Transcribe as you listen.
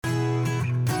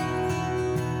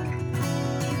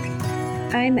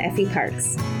I'm Effie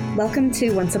Parks. Welcome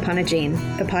to Once Upon a Gene,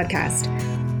 the podcast.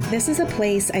 This is a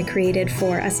place I created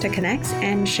for us to connect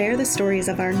and share the stories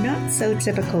of our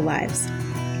not-so-typical lives.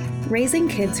 Raising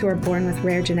kids who are born with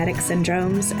rare genetic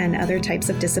syndromes and other types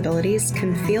of disabilities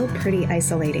can feel pretty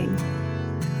isolating.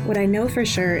 What I know for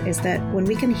sure is that when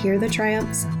we can hear the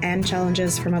triumphs and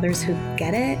challenges from others who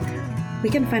get it, we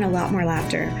can find a lot more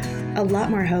laughter, a lot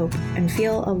more hope, and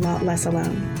feel a lot less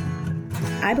alone.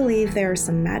 I believe there are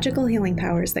some magical healing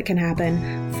powers that can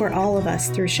happen for all of us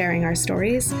through sharing our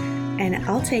stories, and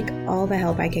I'll take all the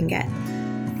help I can get.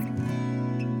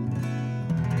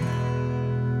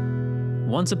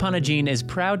 Once Upon a Gene is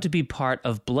proud to be part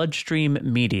of Bloodstream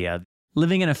Media.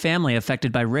 Living in a family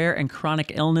affected by rare and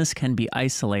chronic illness can be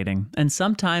isolating, and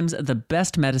sometimes the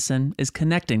best medicine is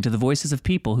connecting to the voices of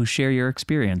people who share your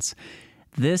experience.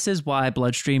 This is why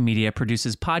Bloodstream Media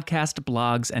produces podcasts,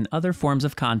 blogs, and other forms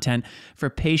of content for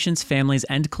patients, families,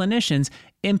 and clinicians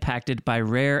impacted by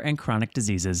rare and chronic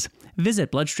diseases.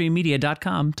 Visit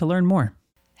bloodstreammedia.com to learn more.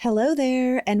 Hello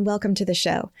there, and welcome to the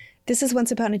show. This is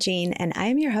Once Upon a Gene, and I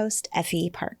am your host, Effie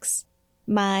Parks.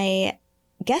 My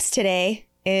guest today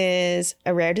is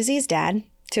a rare disease dad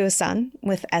to a son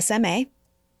with SMA.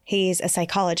 He's a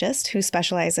psychologist who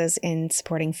specializes in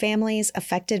supporting families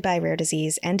affected by rare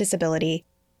disease and disability.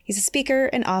 He's a speaker,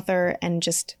 an author, and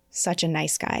just such a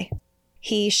nice guy.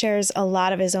 He shares a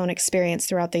lot of his own experience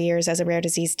throughout the years as a rare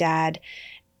disease dad,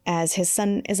 as his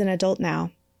son is an adult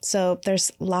now. So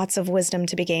there's lots of wisdom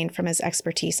to be gained from his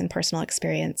expertise and personal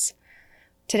experience.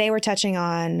 Today we're touching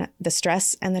on the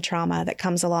stress and the trauma that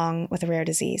comes along with a rare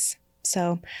disease.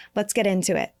 So let's get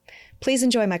into it. Please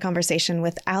enjoy my conversation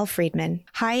with Al Friedman.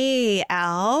 Hi,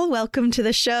 Al. Welcome to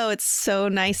the show. It's so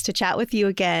nice to chat with you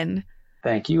again.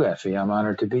 Thank you, Effie. I'm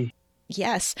honored to be.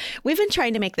 Yes. We've been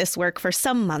trying to make this work for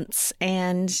some months,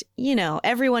 and,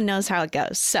 everyone knows how it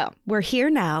goes. So we're here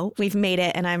now. We've made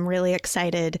it, and I'm really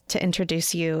excited to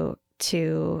introduce you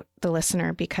to the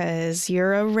listener because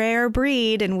you're a rare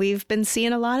breed, and we've been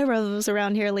seeing a lot of those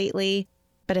around here lately.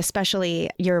 But especially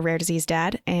you're a rare disease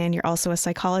dad and you're also a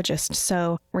psychologist.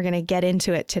 So we're going to get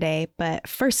into it today. But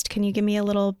first, can you give me a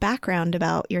little background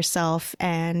about yourself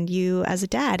and you as a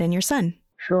dad and your son?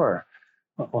 Sure.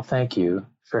 Well, thank you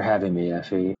for having me,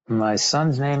 Effie. My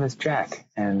son's name is Jack,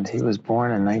 and he was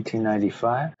born in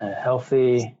 1995, a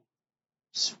healthy,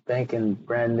 spanking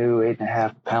brand new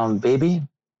 8.5-pound baby,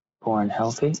 born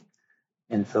healthy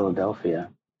in Philadelphia.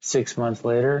 6 months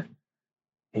later,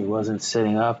 he wasn't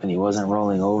sitting up and he wasn't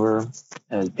rolling over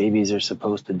as babies are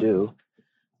supposed to do.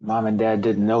 Mom and Dad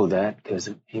didn't know that because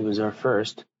he was our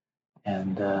first.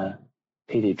 And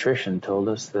pediatrician told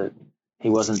us that he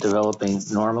wasn't developing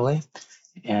normally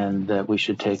and that we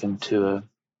should take him to a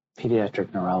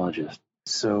pediatric neurologist.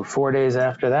 So 4 days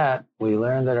after that, we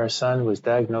learned that our son was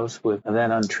diagnosed with a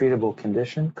then untreatable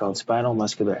condition called spinal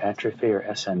muscular atrophy,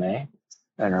 or SMA,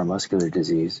 a neuromuscular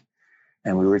disease.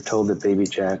 And we were told that baby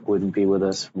Jack wouldn't be with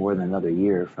us more than another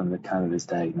year from the time of his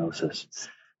diagnosis.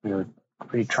 We were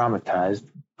pretty traumatized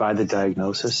by the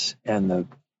diagnosis and the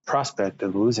prospect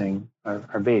of losing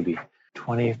our baby.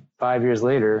 25 years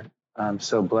later, I'm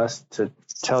so blessed to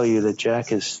tell you that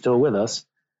Jack is still with us.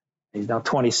 He's now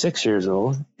 26 years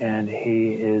old, and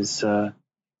he is a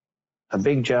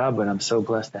big job, but I'm so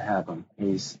blessed to have him.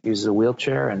 He uses a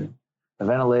wheelchair and a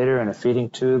ventilator and a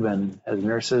feeding tube, and has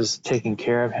nurses taking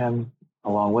care of him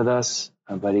along with us,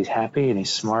 but he's happy and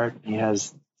he's smart. He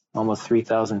has almost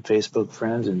 3,000 Facebook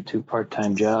friends and 2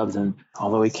 part-time jobs, and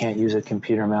although he can't use a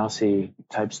computer mouse, he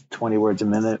types 20 words a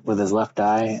minute with his left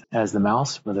eye as the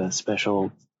mouse with a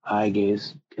special eye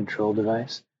gaze control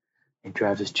device. He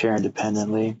drives his chair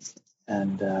independently,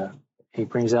 and he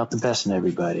brings out the best in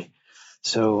everybody.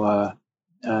 So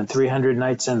 300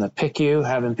 nights in the PICU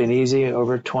haven't been easy,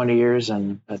 over 20 years,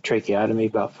 and a tracheotomy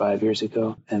about 5 years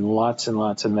ago, and lots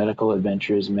of medical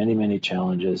adventures, many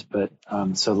challenges. But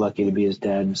I'm so lucky to be his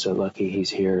dad, and so lucky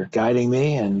he's here guiding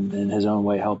me and in his own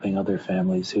way helping other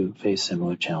families who face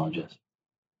similar challenges.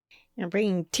 You're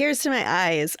bringing tears to my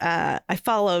eyes. I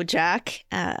follow Jack.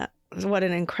 What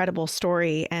an incredible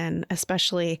story. And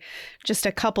especially just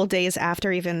a couple days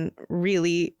after even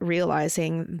really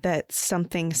realizing that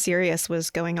something serious was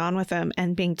going on with him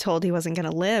and being told he wasn't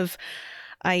going to live.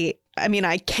 I mean,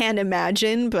 I can't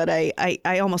imagine, but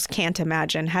I almost can't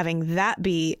imagine having that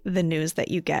be the news that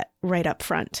you get right up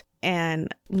front. And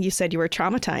you said you were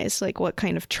traumatized, like what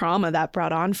kind of trauma that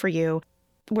brought on for you.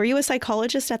 Were you a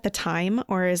psychologist at the time,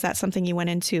 or is that something you went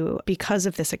into because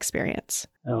of this experience?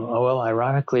 Oh, well,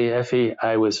 ironically, Effie,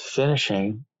 I was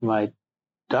finishing my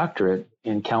doctorate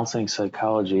in counseling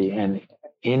psychology, and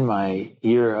in my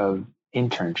year of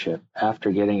internship,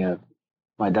 after getting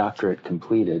my doctorate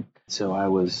completed. So I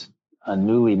was a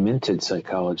newly minted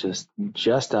psychologist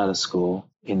just out of school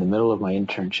in the middle of my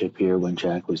internship year when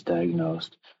Jack was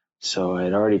diagnosed. So I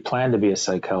had already planned to be a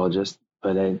psychologist,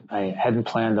 but I hadn't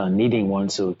planned on needing one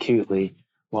so acutely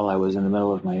while I was in the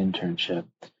middle of my internship.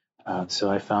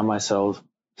 So I found myself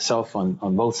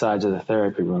on both sides of the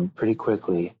therapy room pretty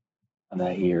quickly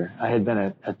that year. I had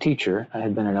been a teacher. I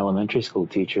had been an elementary school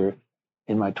teacher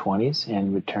in my 20s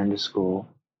and returned to school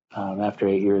after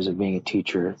 8 years of being a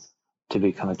teacher to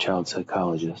become a child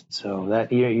psychologist. So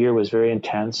that year was very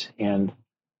intense, and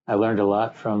I learned a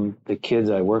lot from the kids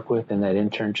I work with in that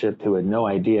internship who had no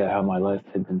idea how my life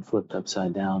had been flipped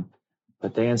upside down.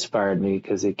 But they inspired me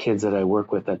because the kids that I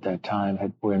work with at that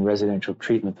time were in residential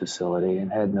treatment facility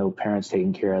and had no parents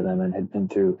taking care of them and had been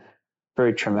through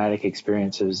very traumatic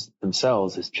experiences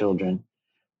themselves as children.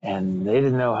 And they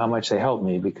didn't know how much they helped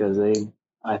me because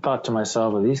I thought to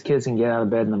myself, well, these kids can get out of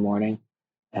bed in the morning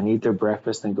and eat their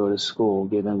breakfast and go to school,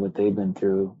 given what they've been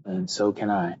through, and so can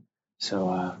I. So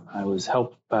I was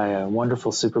helped by a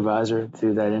wonderful supervisor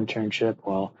through that internship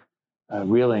while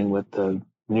reeling with the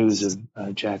news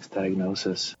of Jack's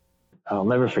diagnosis. I'll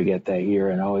never forget that year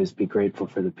and always be grateful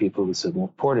for the people who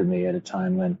supported me at a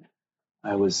time when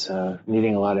I was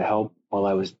needing a lot of help while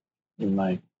I was in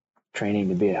my training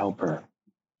to be a helper.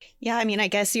 Yeah, I mean, I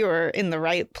guess you were in the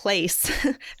right place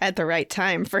at the right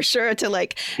time for sure to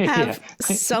have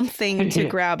something to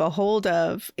grab a hold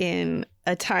of in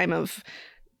a time of,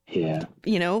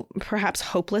 perhaps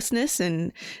hopelessness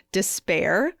and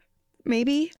despair,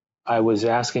 maybe. I was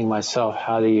asking myself,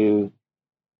 how do you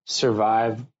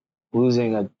survive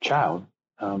losing a child?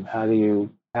 How do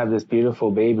you have this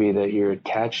beautiful baby that you're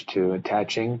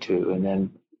attaching to, and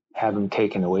then have him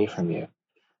taken away from you?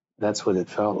 That's what it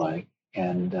felt like.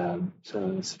 And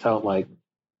so it felt like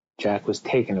Jack was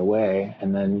taken away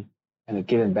and then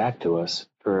given back to us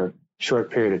for a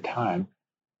short period of time.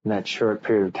 And that short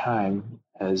period of time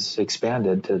has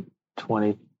expanded to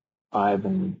 25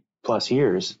 and plus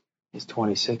years. He's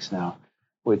 26 now,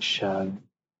 which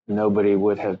nobody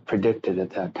would have predicted at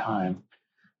that time.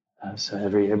 So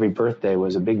every birthday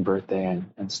was a big birthday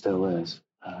and still is.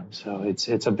 So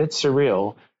it's a bit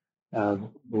surreal.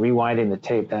 Rewinding the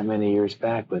tape that many years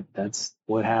back, but that's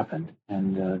what happened.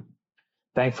 And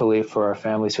thankfully for our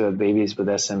families who have babies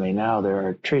with SMA now, there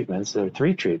are treatments. There are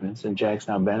 3 treatments, and Jack's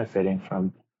now benefiting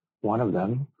from one of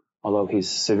them, although he's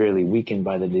severely weakened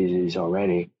by the disease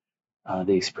already.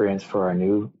 The experience for our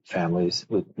new families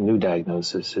with new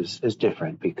diagnosis is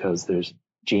different because there's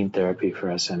gene therapy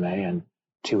for SMA and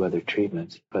 2 other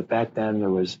treatments. But back then there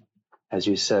was, as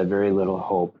you said, very little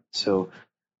hope. So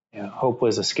hope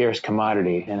was a scarce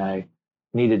commodity, and I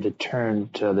needed to turn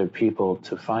to other people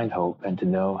to find hope and to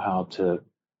know how to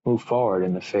move forward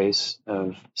in the face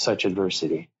of such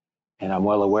adversity. And I'm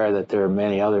well aware that there are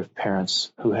many other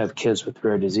parents who have kids with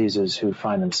rare diseases who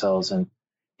find themselves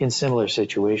in similar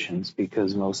situations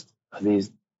because most of these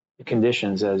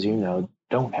conditions, as you know,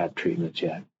 don't have treatments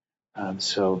yet.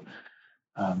 So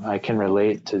I can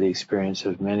relate to the experience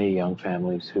of many young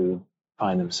families who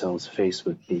find themselves faced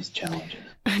with these challenges.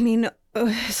 I mean,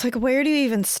 it's like, where do you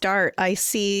even start? I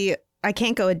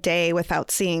can't go a day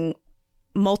without seeing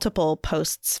multiple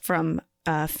posts from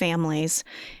families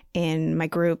in my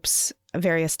groups,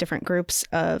 various different groups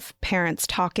of parents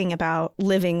talking about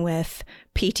living with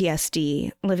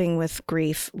PTSD, living with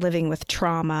grief, living with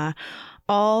trauma,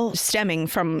 all stemming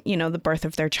from, the birth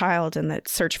of their child and the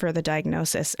search for the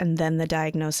diagnosis, and then the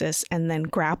diagnosis, and then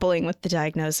grappling with the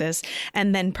diagnosis,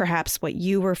 and then perhaps what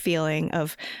you were feeling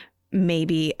of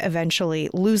maybe eventually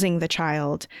losing the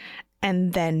child,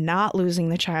 and then not losing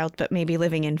the child, but maybe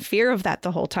living in fear of that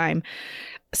the whole time.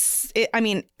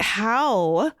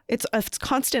 How? It's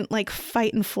constant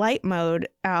fight and flight mode,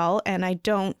 Al, and I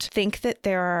don't think that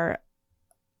there are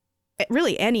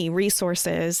really any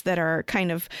resources that are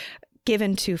kind of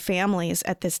given to families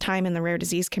at this time in the rare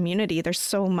disease community. There's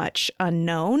so much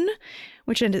unknown,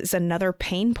 which is another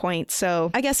pain point. So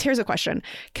I guess here's a question.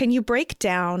 Can you break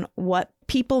down what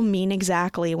people mean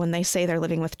exactly when they say they're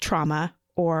living with trauma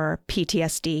or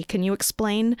PTSD? Can you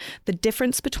explain the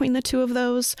difference between the 2 of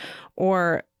those,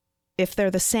 or if they're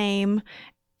the same,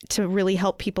 to really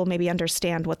help people maybe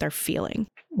understand what they're feeling?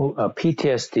 Well,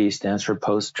 PTSD stands for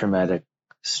post-traumatic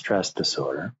stress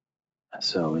disorder.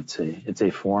 So it's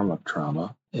a form of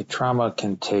trauma. A trauma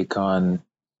can take on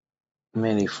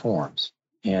many forms.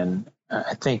 And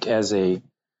I think as a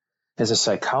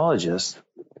psychologist,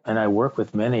 and I work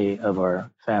with many of our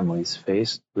families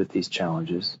faced with these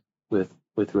challenges with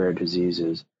rare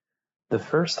diseases, the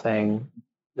first thing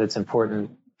that's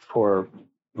important for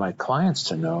my clients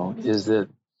to know is that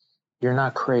you're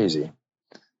not crazy.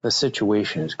 the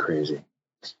situation is crazy.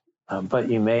 But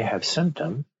you may have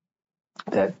symptoms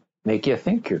that make you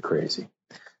think you're crazy.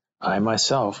 I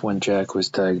myself, when Jack was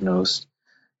diagnosed,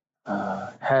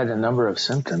 had a number of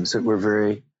symptoms that were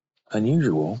very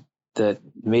unusual that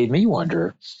made me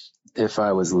wonder if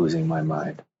I was losing my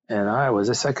mind. And I was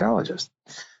a psychologist.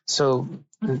 So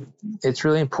it's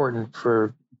really important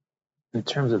in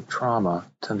terms of trauma,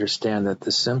 to understand that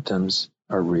the symptoms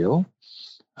are real,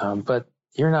 but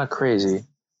you're not crazy.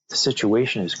 The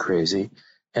situation is crazy.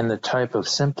 And the type of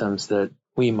symptoms that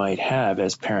we might have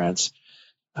as parents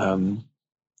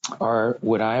are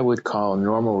what I would call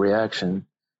normal reaction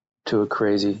to a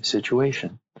crazy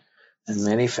situation. And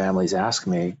many families ask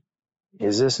me,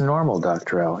 is this normal,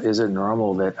 Dr. L? Is it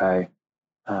normal that I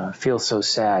feel so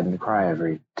sad and cry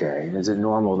every day? Is it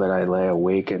normal that I lay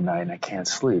awake at night and I can't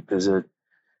sleep? Is it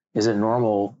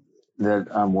normal that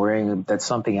I'm worrying that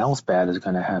something else bad is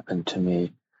going to happen to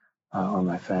me or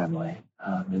my family?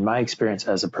 In my experience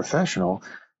as a professional,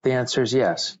 the answer is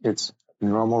yes. It's a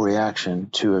normal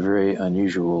reaction to a very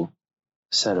unusual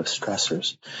set of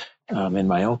stressors. In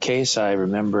my own case, I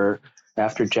remember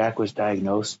after Jack was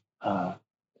diagnosed,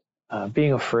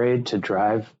 being afraid to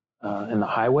drive in the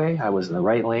highway. I was in the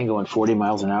right lane going 40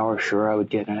 miles an hour. Sure, I would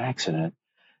get in an accident.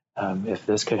 If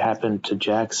this could happen to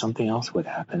Jack, something else would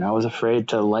happen. I was afraid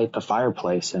to light the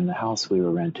fireplace in the house we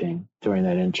were renting during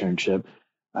that internship.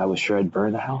 I was sure I'd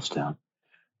burn the house down.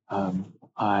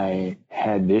 I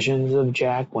had visions of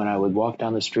Jack when I would walk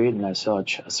down the street and I saw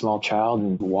a small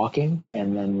child walking,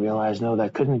 and then realized, no,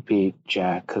 that couldn't be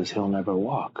Jack because he'll never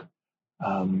walk.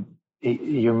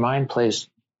 Your mind plays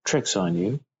tricks on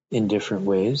you in different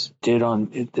ways.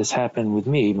 This happened with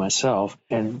me, myself.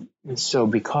 And so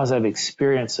because I've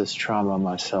experienced this trauma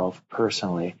myself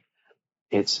personally,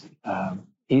 it's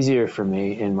easier for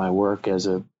me in my work as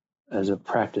a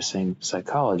practicing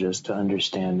psychologist to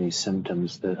understand these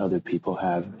symptoms that other people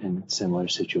have in similar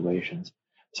situations.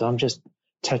 So I'm just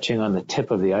touching on the tip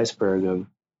of the iceberg of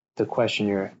the question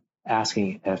you're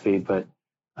asking, Effie, but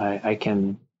I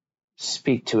can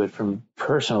speak to it from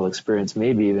personal experience,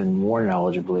 maybe even more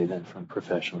knowledgeably than from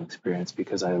professional experience,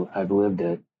 because I've lived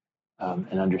it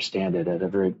and understand it at a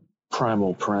very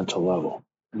primal parental level.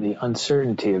 And the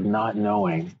uncertainty of not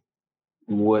knowing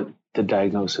what the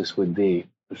diagnosis would be.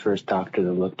 The first doctor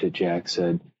that looked at Jack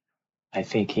said, I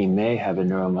think he may have a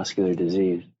neuromuscular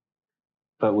disease.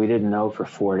 But we didn't know for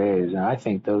 4 days. And I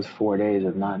think those 4 days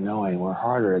of not knowing were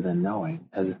harder than knowing,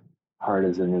 as hard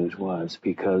as the news was,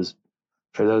 because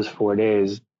for those 4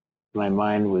 days, my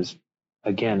mind was,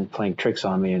 again, playing tricks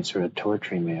on me and sort of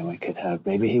torturing me. We could have,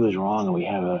 maybe he was wrong and we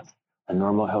have a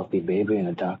normal, healthy baby and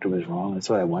the doctor was wrong. That's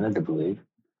what I wanted to believe.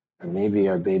 Or maybe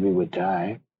our baby would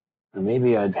die. Or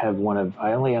maybe I'd have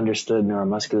I only understood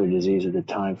neuromuscular disease at the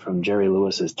time from Jerry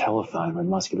Lewis's Telethon with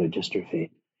muscular dystrophy.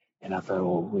 And I thought,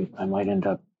 well, I might end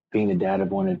up being the dad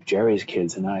of one of Jerry's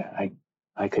kids, and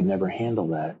I could never handle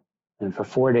that. And for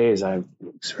 4 days, I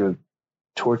sort of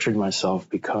tortured myself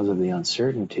because of the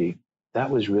uncertainty. That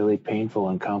was really painful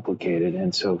and complicated.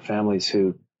 And so families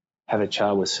who have a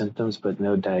child with symptoms but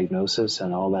no diagnosis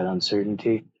and all that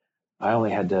uncertainty, I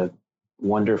only had to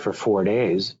wonder for 4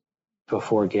 days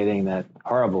before getting that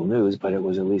horrible news, but it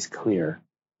was at least clear.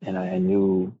 And I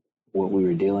knew what we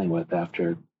were dealing with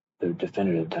after the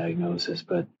definitive diagnosis.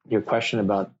 But your question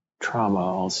about trauma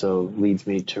also leads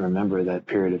me to remember that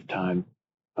period of time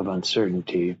of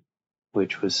uncertainty,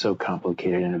 which was so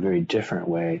complicated in a very different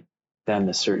way than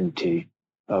the certainty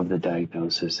of the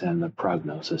diagnosis and the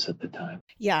prognosis at the time.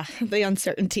 Yeah, the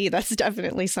uncertainty, that's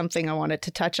definitely something I wanted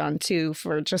to touch on too,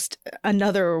 for just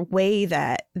another way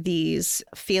that these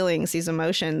feelings, these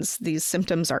emotions, these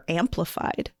symptoms are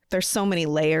amplified. There's so many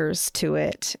layers to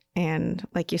it. And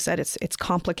like you said, it's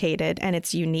complicated and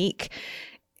it's unique.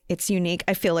 It's unique.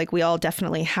 I feel like we all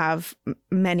definitely have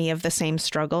many of the same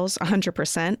struggles,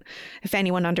 100%. If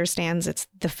anyone understands, it's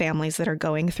the families that are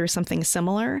going through something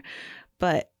similar,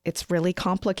 but it's really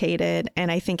complicated.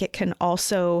 And I think it can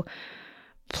also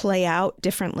play out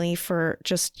differently for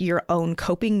just your own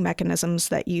coping mechanisms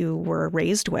that you were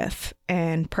raised with,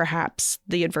 and perhaps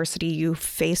the adversity you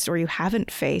faced or you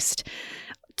haven't faced,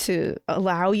 to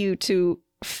allow you to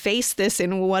face this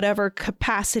in whatever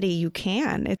capacity you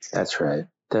can. That's right.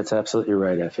 That's absolutely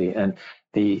right, Effie. And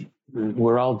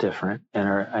we're all different,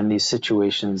 and these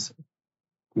situations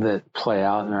that play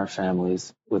out in our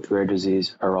families with rare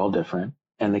disease are all different,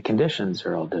 and the conditions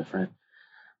are all different.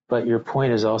 But your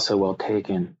point is also well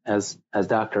taken. As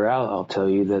Dr. Al, I'll tell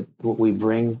you that what we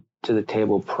bring to the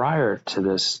table prior to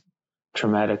this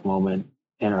traumatic moment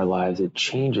in our lives, it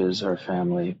changes our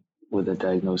family with a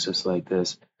diagnosis like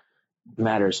this,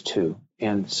 matters too.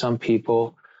 And some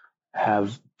people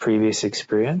have previous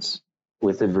experience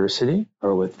with adversity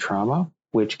or with trauma,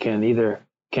 which can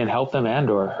help them and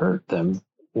or hurt them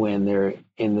when they're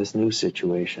in this new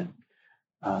situation.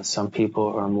 Some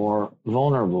people are more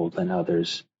vulnerable than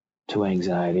others to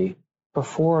anxiety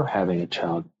before having a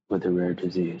child with a rare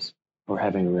disease or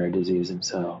having a rare disease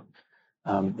themselves.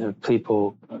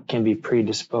 People can be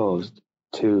predisposed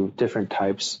to different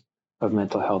types of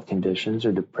mental health conditions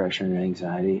or depression and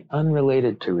anxiety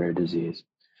unrelated to rare disease.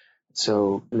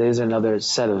 So there's another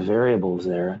set of variables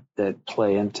there that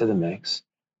play into the mix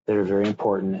that are very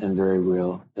important and very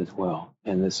real as well.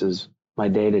 And this is my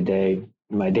day-to-day,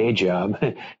 my day job,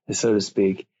 so to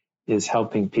speak, is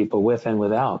helping people with and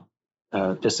without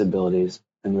disabilities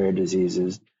and rare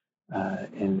diseases,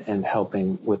 and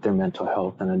helping with their mental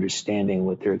health and understanding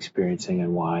what they're experiencing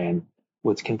and why and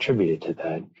what's contributed to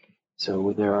that.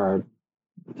 So there are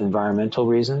environmental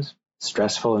reasons,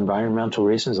 stressful environmental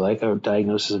reasons like a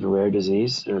diagnosis of a rare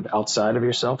disease or outside of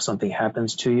yourself, something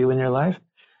happens to you in your life.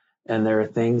 And there are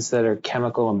things that are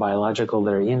chemical and biological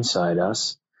that are inside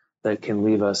us that can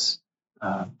leave us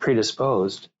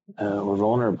predisposed or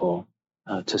vulnerable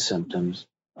to symptoms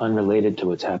unrelated to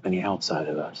what's happening outside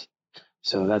of us.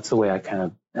 So that's the way I kind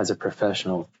of, as a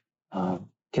professional,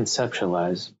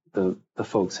 conceptualize the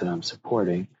folks that I'm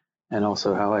supporting, and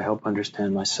also how I help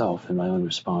understand myself and my own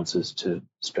responses to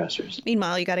stressors.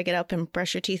 Meanwhile, you got to get up and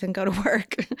brush your teeth and go to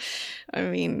work. I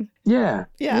mean, yeah.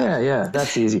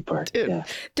 That's the easy part. Dude, yeah.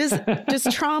 Does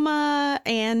trauma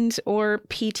and or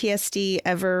PTSD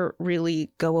ever really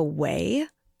go away,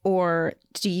 or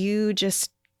do you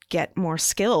just get more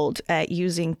skilled at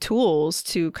using tools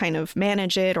to kind of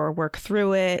manage it or work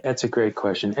through it? That's a great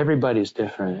question. Everybody's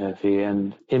different, Effie.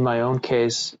 And in my own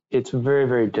case, it's very,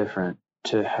 very different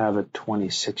to have a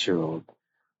 26-year-old.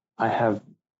 I have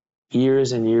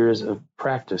years and years of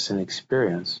practice and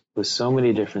experience with so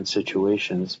many different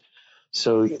situations.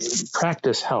 So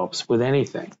practice helps with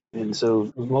anything. And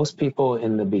so most people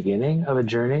in the beginning of a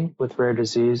journey with rare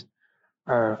disease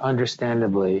are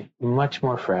understandably much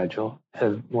more fragile,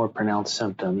 have more pronounced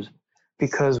symptoms,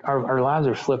 because our lives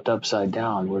are flipped upside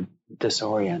down. We're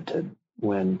disoriented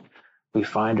when we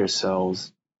find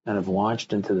ourselves kind of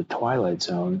launched into the twilight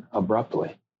zone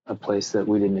abruptly, a place that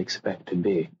we didn't expect to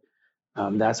be.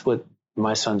 That's what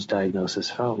my son's diagnosis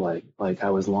felt like. Like I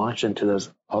was launched into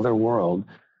this other world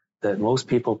that most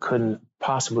people couldn't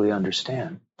possibly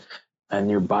understand. And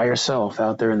you're by yourself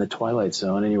out there in the twilight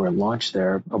zone, and you were launched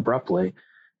there abruptly.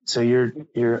 So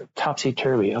you're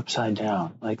topsy-turvy, upside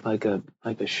down, like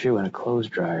a shoe in a clothes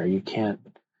dryer. You can't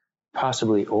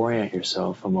possibly orient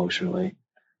yourself emotionally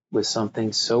with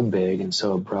something so big and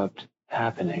so abrupt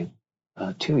happening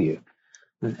to you.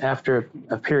 And after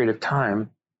a period of time,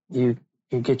 you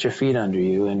get your feet under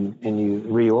you and you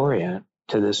reorient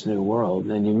to this new world,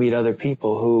 and you meet other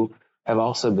people who have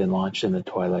also been launched in the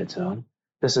twilight zone.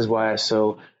 This is why I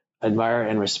so admire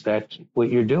and respect what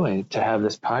you're doing, to have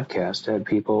this podcast, to have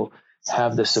people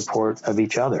have the support of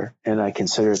each other. And I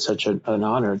consider it such an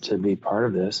honor to be part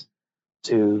of this,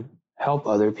 to help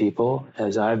other people,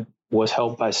 as I was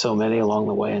helped by so many along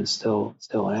the way and still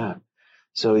am.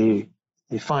 So you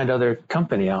find other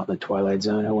company out in the twilight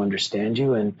zone who understand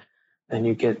you, and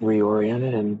you get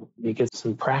reoriented and you get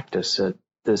some practice at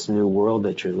this new world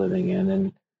that you're living in,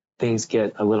 and things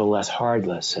get a little less hard,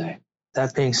 let's say.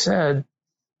 That being said,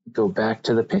 go back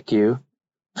to the PICU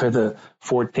for the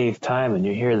 14th time and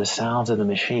you hear the sounds of the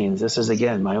machines. This is,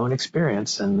 again, my own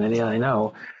experience, and many I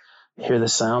know hear the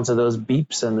sounds of those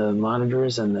beeps and the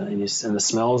monitors and the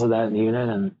smells of that unit,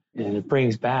 and it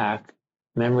brings back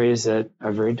memories that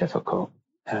are very difficult.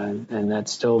 And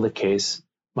that's still the case.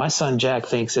 My son Jack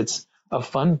thinks it's a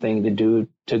fun thing to do,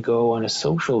 to go on a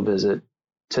social visit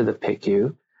to the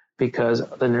PICU, because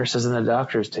the nurses and the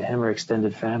doctors to him are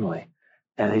extended family.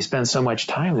 And he spends so much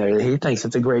time there that he thinks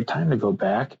it's a great time to go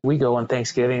back. We go on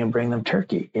Thanksgiving and bring them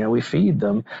turkey. We feed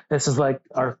them. This is like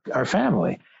our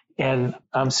family. And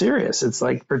I'm serious. It's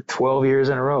like for 12 years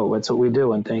in a row, that's what we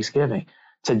do on Thanksgiving.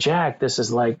 To Jack, this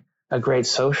is like a great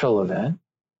social event.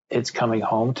 It's coming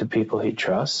home to people he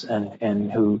trusts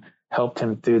and who helped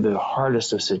him through the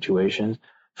hardest of situations.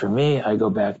 For me, I go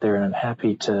back there and I'm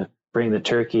happy to bring the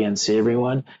turkey and see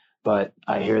everyone. But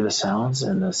I hear the sounds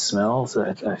and the smells.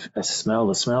 I smell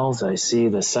the smells. I see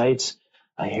the sights.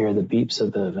 I hear the beeps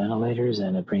of the ventilators,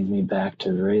 and it brings me back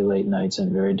to very late nights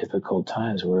and very difficult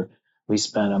times where we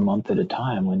spent a month at a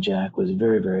time when Jack was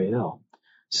very, very ill.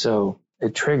 So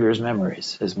it triggers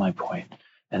memories, is my point.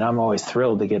 And I'm always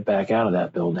thrilled to get back out of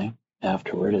that building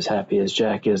afterward, as happy as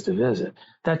Jack is to visit.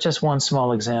 That's just one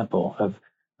small example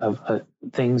of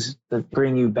things that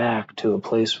bring you back to a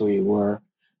place where you were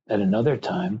at another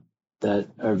time, that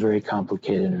are very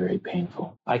complicated and very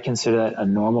painful. I consider that a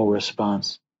normal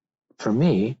response for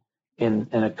me in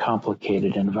a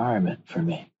complicated environment for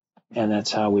me. And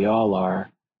that's how we all are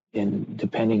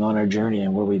depending on our journey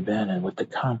and where we've been and what the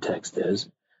context is.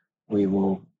 We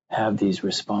will have these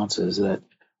responses that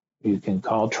you can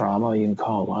call trauma, you can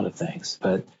call a lot of things,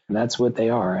 but that's what they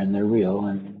are, and they're real,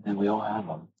 and we all have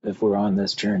them. If we're on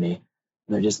this journey,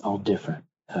 they're just all different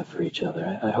for each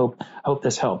other. I hope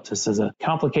this helped. This is a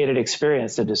complicated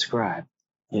experience to describe.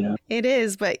 It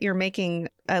is, but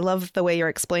I love the way you're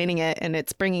explaining it, and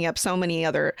it's bringing up so many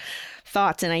other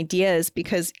thoughts and ideas,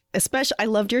 because especially I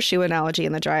loved your shoe analogy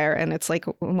in the dryer, and it's like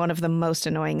one of the most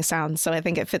annoying sounds. So I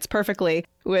think it fits perfectly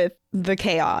with the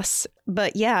chaos.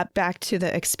 But yeah, back to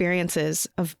the experiences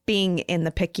of being in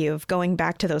the PICU, of going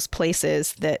back to those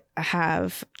places that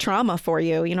have trauma for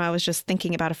you. I was just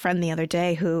thinking about a friend the other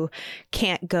day who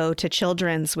can't go to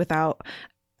Children's without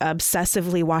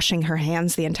obsessively washing her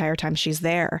hands the entire time she's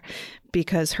there,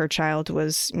 because her child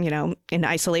was, in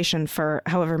isolation for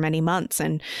however many months.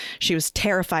 And she was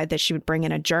terrified that she would bring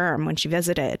in a germ when she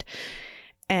visited.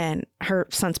 And her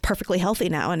son's perfectly healthy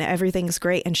now and everything's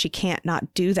great, and she can't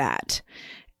not do that.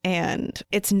 And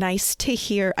it's nice to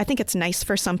hear. I think it's nice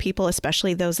for some people,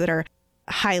 especially those that are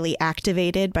highly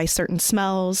activated by certain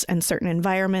smells and certain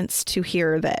environments, to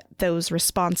hear that those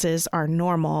responses are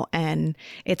normal and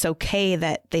it's okay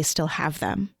that they still have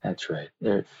them. That's right.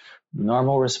 They're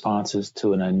normal responses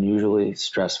to an unusually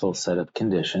stressful set of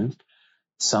conditions.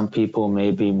 Some people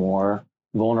may be more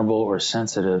vulnerable or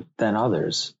sensitive than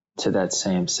others to that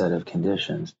same set of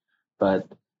conditions. But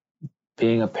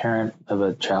being a parent of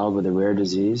a child with a rare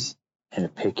disease in a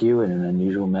PICU in an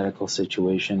unusual medical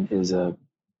situation is a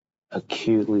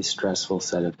acutely stressful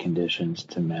set of conditions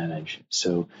to manage.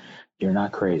 So you're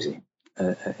not crazy,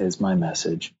 is my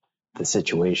message. The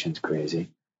situation's crazy,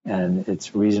 and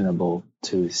it's reasonable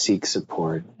to seek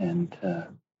support and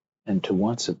to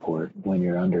want support when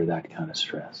you're under that kind of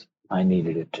stress. I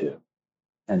needed it too,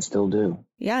 and still do.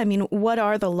 Yeah, I mean, what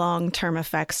are the long-term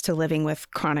effects to living with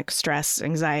chronic stress,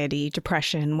 anxiety,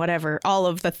 depression, whatever, all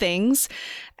of the things?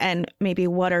 And maybe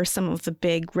what are some of the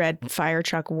big red fire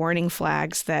truck warning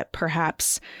flags that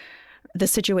perhaps the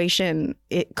situation,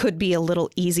 it could be a little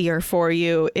easier for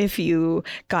you if you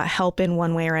got help in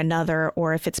one way or another,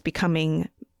 or if it's becoming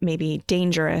maybe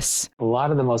dangerous? A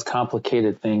lot of the most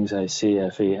complicated things I see,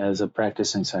 Effie, as a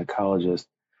practicing psychologist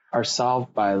are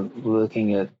solved by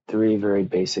looking at three very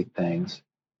basic things.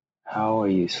 How are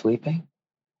you sleeping?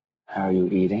 How are you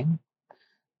eating?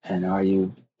 And are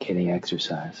you getting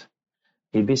exercise?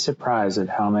 You'd be surprised at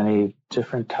how many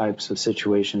different types of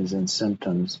situations and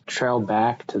symptoms trail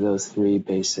back to those three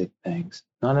basic things.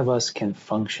 None of us can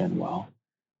function well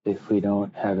if we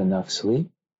don't have enough sleep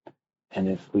and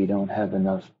if we don't have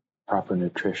enough proper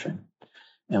nutrition.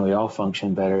 And we all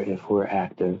function better if we're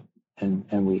active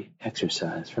and we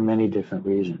exercise for many different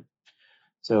reasons.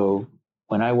 So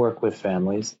when I work with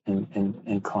families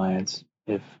and clients,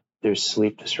 if there's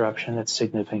sleep disruption that's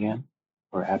significant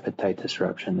or appetite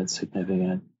disruption that's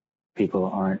significant, people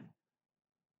aren't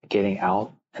getting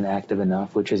out and active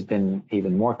enough, which has been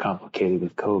even more complicated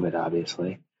with COVID,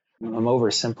 obviously. I'm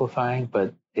oversimplifying,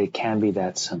 but it can be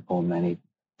that simple many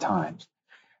times.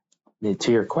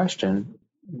 To your question,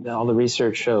 all the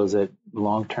research shows that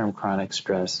long-term chronic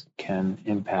stress can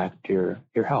impact your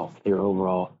health, your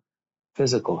overall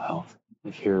physical health.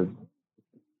 If you're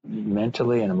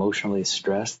mentally and emotionally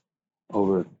stressed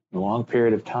over a long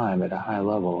period of time at a high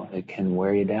level, it can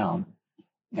wear you down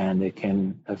and it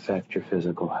can affect your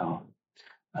physical health.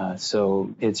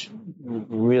 So it's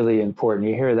really important.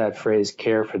 You hear that phrase,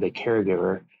 care for the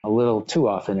caregiver, a little too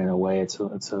often in a way. It's a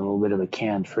little bit of a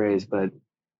canned phrase, but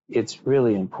it's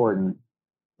really important.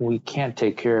 We can't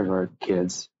take care of our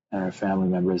kids and our family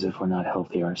members if we're not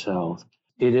healthy ourselves.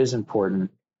 It is important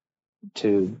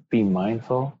to be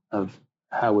mindful of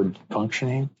how we're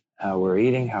functioning, how we're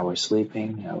eating, how we're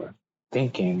sleeping, how we're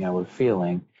thinking, how we're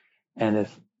feeling. And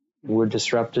if we're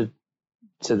disrupted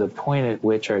to the point at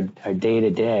which our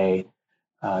day-to-day,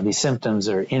 these symptoms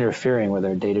are interfering with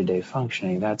our day-to-day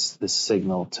functioning, that's the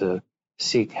signal to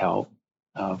seek help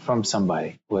from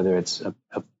somebody, whether it's a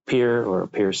peer or a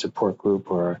peer support group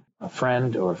or a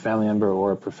friend or a family member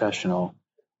or a professional.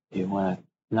 You want to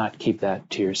not keep that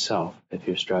to yourself if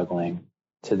you're struggling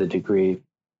to the degree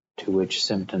to which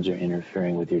symptoms are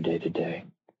interfering with your day-to-day.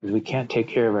 Because we can't take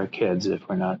care of our kids if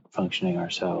we're not functioning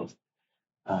ourselves.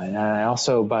 And I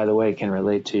also, by the way, can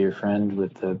relate to your friend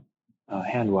with the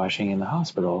hand washing in the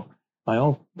hospital. My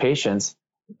own patients,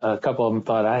 a couple of them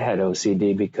thought I had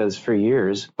OCD because for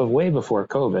years, but way before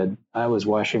COVID, I was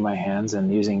washing my hands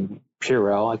and using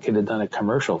Purell. I could have done a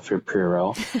commercial for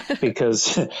Purell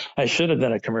because I should have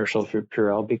done a commercial for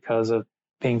Purell because of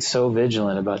being so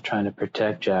vigilant about trying to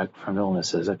protect Jack from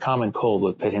illnesses. A common cold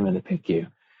would put him in the PICU.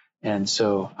 And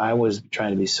so I was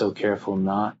trying to be so careful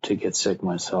not to get sick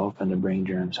myself and to bring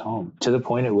germs home, to the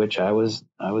point at which I was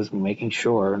making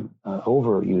sure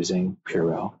overusing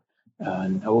Purell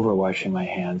and overwashing my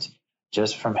hands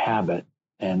just from habit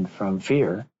and from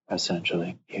fear,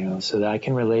 essentially, so that I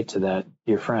can relate to that,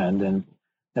 your friend. And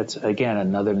that's, again,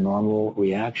 another normal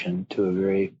reaction to a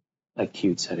very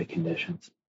acute set of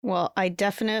conditions. Well, I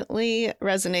definitely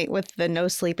resonate with the no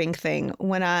sleeping thing.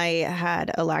 When I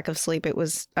had a lack of sleep,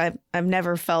 I've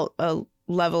never felt a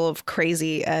level of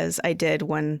crazy as I did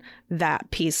when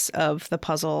that piece of the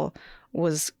puzzle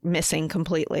was missing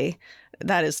completely.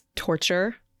 That is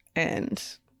torture. And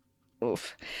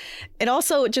oof. It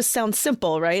also just sounds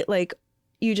simple, right? Like,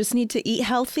 you just need to eat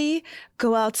healthy,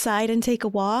 go outside and take a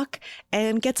walk,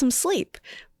 and get some sleep.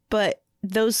 But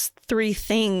those three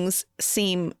things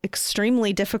seem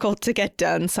extremely difficult to get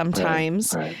done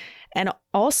sometimes. Right. And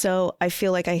also, I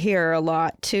feel like I hear a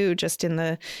lot too, just in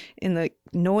the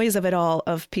noise of it all,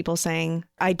 of people saying,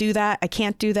 I do that, I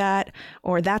can't do that,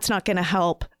 or that's not going to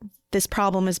help. This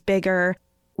problem is bigger.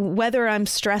 Whether I'm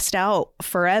stressed out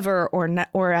forever or not,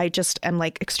 or I just am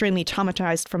like extremely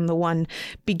traumatized from the one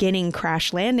beginning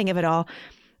crash landing of it all.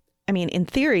 I mean, in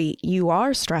theory, you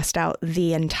are stressed out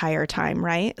the entire time,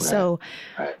 right? So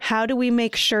how do we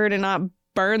make sure to not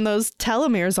burn those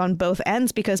telomeres on both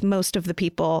ends? Because most of the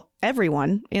people,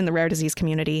 everyone in the rare disease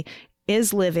community,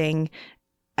 is living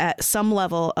at some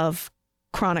level of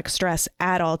chronic stress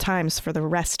at all times for the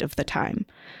rest of the time.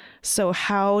 So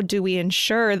how do we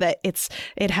ensure that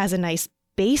it has a nice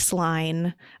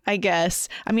baseline, I guess?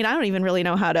 I mean, I don't even really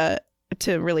know how to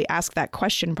really ask that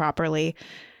question properly.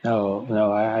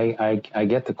 No, I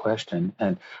get the question.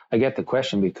 And I get the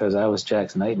question because I was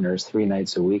Jack's night nurse 3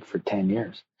 nights a week for 10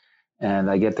 years. And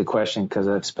I get the question because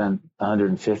I've spent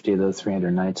 150 of those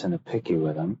 300 nights in a PICU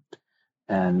with him.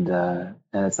 And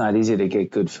it's not easy to get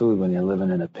good food when you're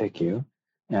living in a PICU.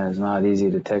 And it's not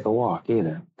easy to take a walk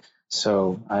either.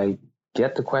 So I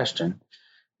get the question.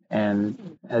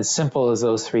 And as simple as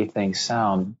those three things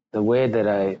sound, the way that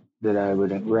I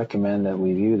would recommend that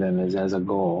we view them is as a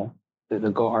goal.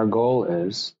 Our goal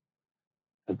is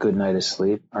a good night of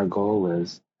sleep. Our goal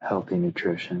is healthy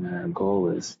nutrition, and our goal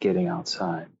is getting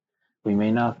outside. We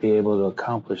may not be able to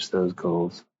accomplish those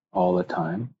goals all the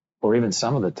time, or even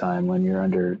some of the time when you're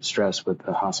under stress with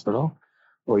the hospital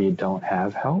or you don't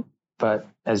have help. But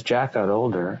as Jack got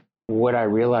older, what I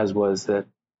realized was that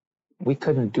we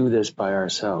couldn't do this by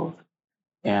ourselves.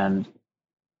 And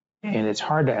it's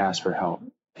hard to ask for help.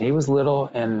 He was little,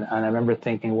 and I remember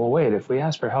thinking, well, wait, if we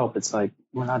ask for help, it's like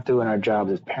we're not doing our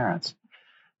jobs as parents.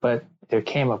 But there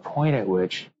came a point at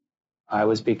which I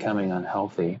was becoming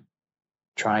unhealthy,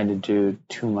 trying to do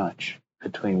too much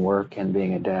between work and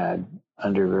being a dad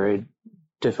under very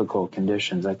difficult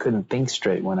conditions. I couldn't think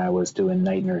straight when I was doing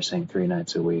night nursing 3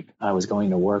 nights a week. I was going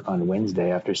to work on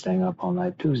Wednesday after staying up all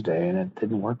night Tuesday, and it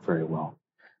didn't work very well.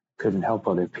 Couldn't help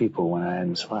other people when I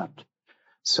hadn't slept.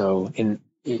 So in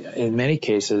many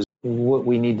cases, what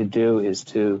we need to do is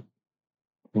to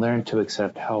learn to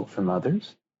accept help from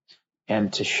others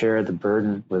and to share the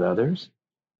burden with others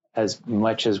as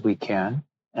much as we can,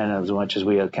 and as much as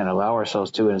we can allow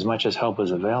ourselves to, and as much as help is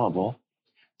available,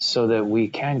 so that we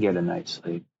can get a night's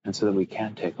sleep and so that we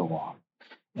can take a walk.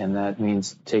 And that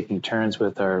means taking turns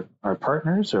with our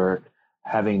partners, or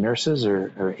having nurses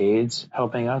or aides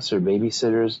helping us, or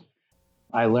babysitters.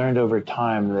 I learned over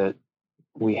time that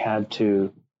we had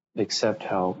to accept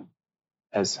help,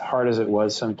 as hard as it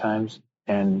was sometimes,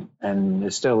 and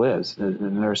it still is. The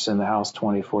nurse in the house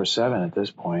 24/7 at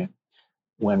this point,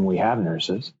 when we have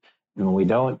nurses. And when we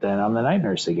don't, then I'm the night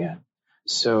nurse again.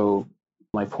 So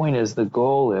my point is, the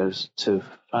goal is to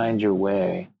find your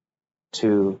way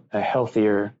to a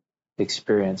healthier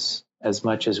experience as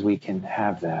much as we can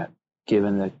have that,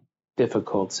 given the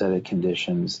difficult set of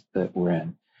conditions that we're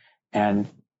in. And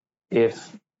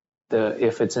if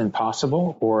it's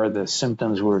impossible, or the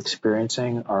symptoms we're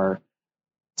experiencing are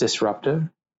disruptive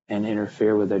and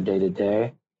interfere with our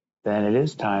day-to-day, then it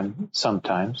is time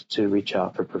sometimes to reach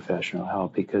out for professional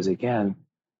help. Because again,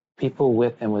 people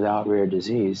with and without rare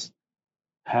disease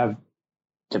have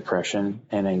depression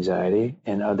and anxiety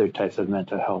and other types of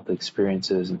mental health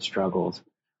experiences and struggles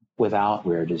without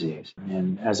rare disease.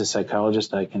 And as a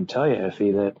psychologist, I can tell you,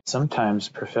 Effie, that sometimes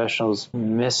professionals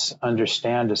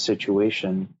misunderstand a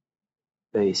situation.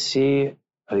 They see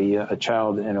a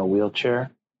child in a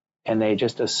wheelchair, and they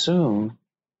just assume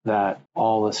that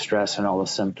all the stress and all the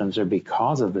symptoms are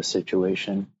because of the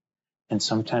situation. And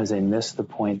sometimes they miss the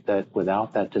point that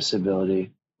without that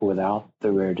disability, without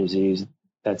the rare disease,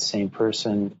 that same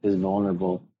person is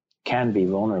vulnerable, can be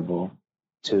vulnerable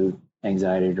to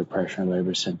anxiety, depression, or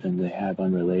whatever symptoms they have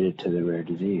unrelated to the rare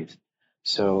disease.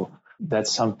 So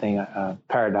that's something,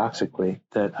 paradoxically,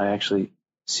 that I actually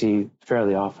see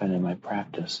fairly often in my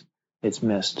practice. It's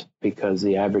missed because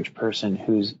the average person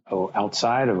who's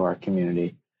outside of our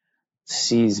community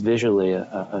sees visually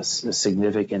a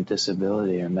significant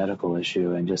disability or medical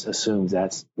issue and just assumes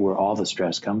that's where all the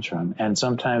stress comes from. And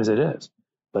sometimes it is,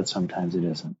 but sometimes it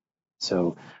isn't.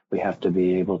 So we have to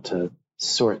be able to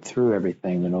sort through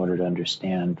everything in order to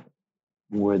understand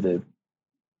where the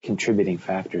contributing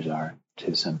factors are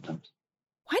to symptoms.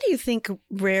 Why do you think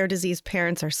rare disease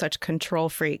parents are such control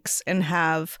freaks and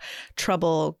have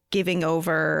trouble giving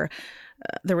over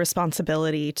the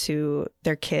responsibility to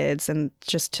their kids and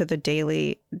just to the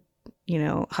daily,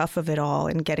 huff of it all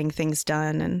and getting things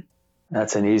done? And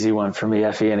that's an easy one for me,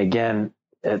 Effie. And again,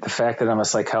 the fact that I'm a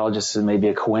psychologist is maybe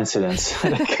a coincidence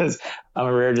because I'm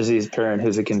a rare disease parent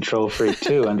who's a control freak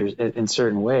too, in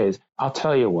certain ways. I'll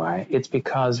tell you why. It's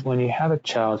because when you have a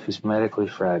child who's medically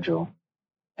fragile,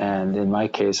 and in my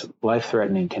case,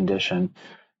 life-threatening condition,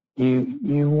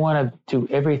 you want to do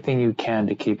everything you can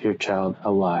to keep your child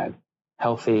alive,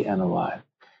 healthy and alive.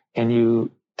 And you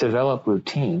develop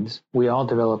routines. We all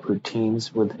develop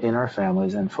routines within our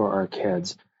families and for our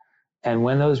kids. And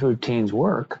when those routines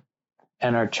work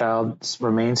and our child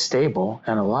remains stable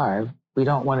and alive, we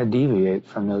don't want to deviate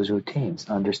from those routines,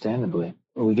 understandably.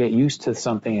 When we get used to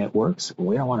something that works,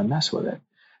 we don't want to mess with it.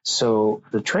 So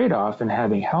the trade-off in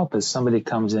having help is somebody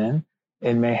comes in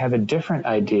and may have a different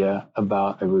idea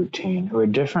about a routine or a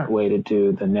different way to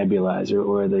do the nebulizer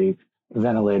or the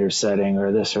ventilator setting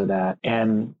or this or that.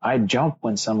 And I jump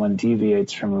when someone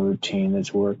deviates from a routine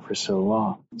that's worked for so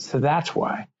long. So that's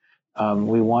why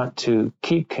we want to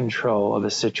keep control of a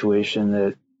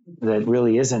situation that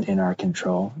really isn't in our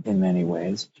control in many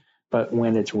ways. But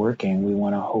when it's working, we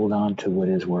want to hold on to what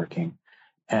is working.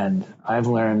 And I've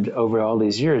learned over all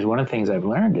these years, one of the things I've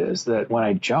learned is that when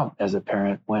I jump as a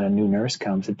parent, when a new nurse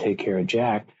comes to take care of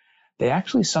Jack, they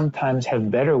actually sometimes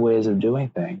have better ways of doing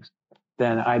things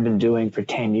than I've been doing for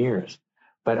 10 years.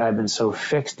 But I've been so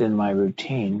fixed in my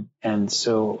routine and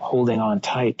so holding on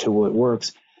tight to what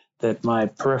works that my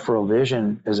peripheral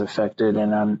vision is affected,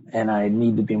 and I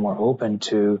need to be more open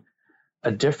to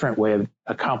a different way of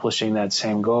accomplishing that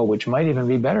same goal, which might even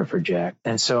be better for Jack.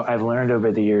 And so I've learned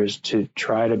over the years to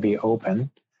try to be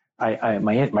open.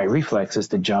 My reflex is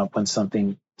to jump when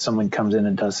someone comes in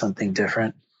and does something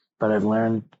different, but I've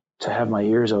learned to have my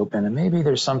ears open, and maybe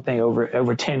there's something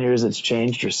over 10 years that's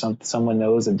changed, or someone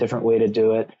knows a different way to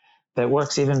do it that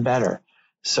works even better.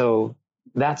 So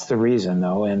that's the reason,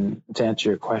 though. And to answer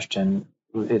your question,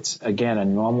 it's again a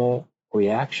normal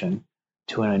reaction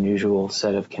to an unusual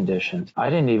set of conditions. I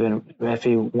didn't even,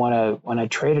 Effie, when I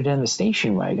traded in the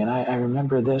station wagon, I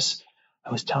remember this.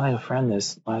 I was telling a friend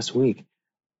this last week.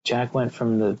 Jack went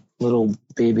from the little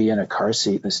baby in a car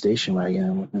seat in the station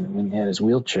wagon. And when he had his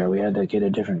wheelchair, we had to get a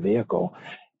different vehicle.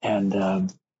 And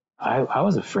I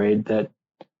was afraid that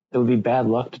it would be bad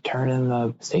luck to turn in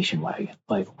the station wagon.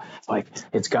 Like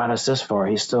it's got us this far.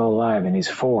 He's still alive and he's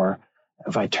 4.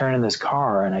 If I turn in this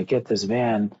car and I get this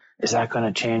van, is that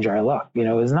going to change our luck?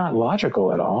 It's not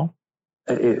logical at all.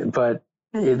 But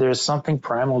there's something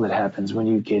primal that happens when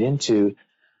you get into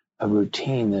a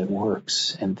routine that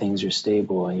works and things are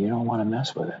stable, and you don't want to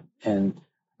mess with it. And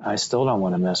I still don't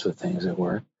want to mess with things that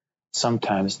work,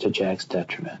 sometimes to Jack's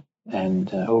detriment.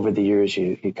 And over the years,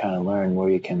 you kind of learn where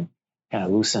you can kind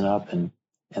of loosen up and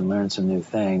learn some new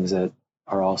things that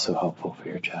are also helpful for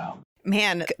your child.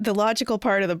 Man, the logical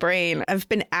part of the brain, I've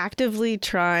been actively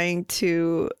trying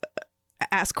to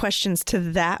ask questions to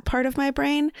that part of my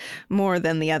brain more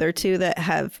than the other two that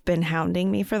have been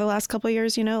hounding me for the last couple of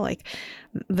years, like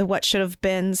the what should have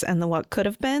beens and the what could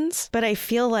have beens. But I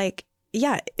feel like,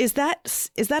 is that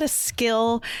a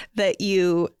skill that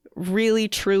you really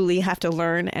truly have to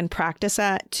learn and practice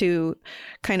at to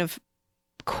kind of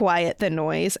quiet the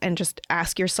noise and just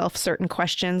ask yourself certain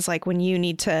questions, like when you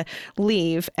need to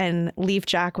leave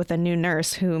Jack with a new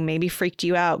nurse who maybe freaked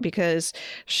you out because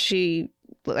she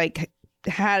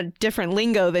had different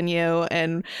lingo than you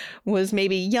and was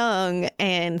maybe young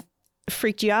and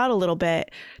freaked you out a little bit.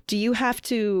 Do you have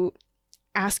to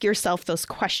ask yourself those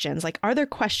questions? Like, are there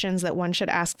questions that one should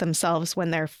ask themselves when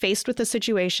they're faced with a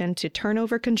situation to turn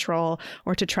over control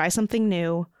or to try something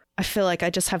new? I feel like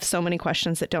I just have so many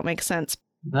questions that don't make sense.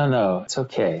 No, it's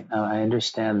okay. I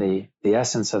understand the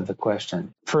essence of the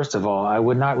question. First of all, I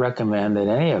would not recommend that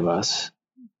any of us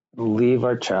leave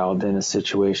our child in a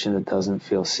situation that doesn't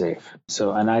feel safe.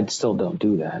 So, and I still don't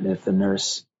do that. If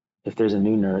there's a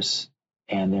new nurse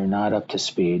and they're not up to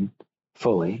speed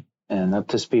fully, and up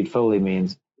to speed fully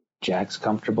means Jack's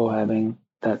comfortable having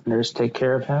that nurse take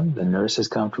care of him, the nurse is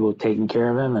comfortable taking care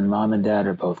of him, and mom and dad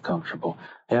are both comfortable.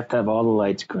 They have to have all the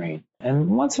lights green. And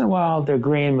once in a while, they're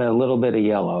green with a little bit of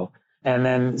yellow. And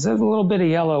then so a little bit of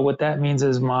yellow, what that means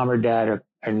is mom or dad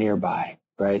are nearby,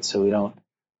 right? So we don't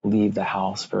leave the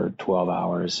house for 12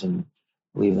 hours and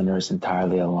leave the nurse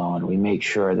entirely alone. We make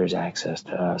sure there's access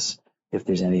to us if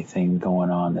there's anything going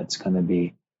on that's going to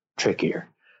be trickier.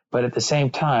 But at the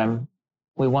same time,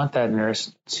 we want that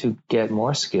nurse to get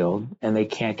more skilled, and they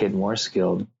can't get more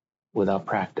skilled without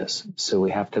practice. So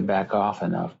we have to back off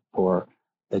enough for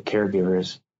the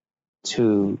caregivers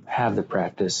to have the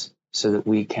practice so that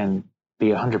we can be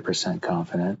 100%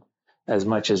 confident, as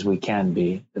much as we can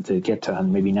be, to get to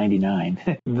maybe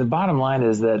 99. The bottom line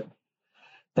is that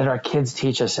our kids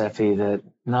teach us, Effie, that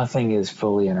nothing is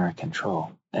fully in our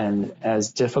control. And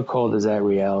as difficult as that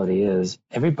reality is,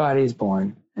 everybody's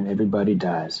born and everybody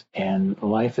dies, and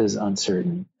life is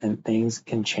uncertain, and things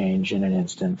can change in an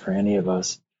instant for any of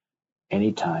us,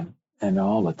 anytime and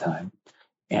all the time.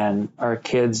 And our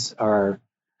kids are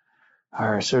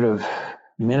sort of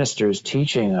ministers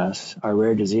teaching us, our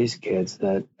rare disease kids,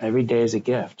 that every day is a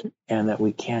gift and that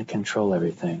we can't control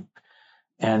everything.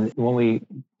 And when we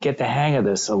get the hang of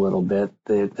this a little bit,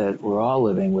 that we're all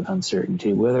living with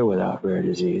uncertainty, with or without rare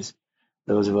disease.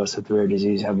 Those of us with rare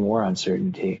disease have more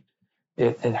uncertainty.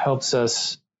 It helps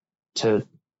us to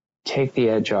take the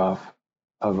edge off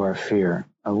of our fear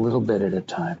a little bit at a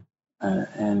time.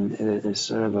 And it is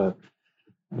sort of a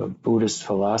Buddhist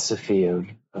philosophy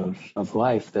of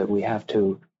life that we have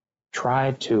to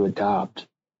try to adopt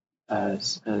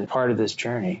as a part of this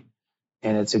journey.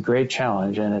 And it's a great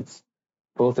challenge, and it's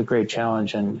both a great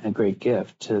challenge and a great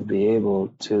gift to be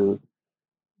able to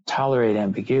tolerate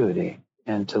ambiguity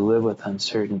and to live with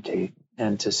uncertainty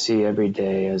and to see every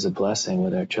day as a blessing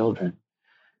with our children.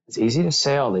 It's easy to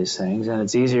say all these things, and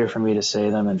it's easier for me to say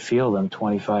them and feel them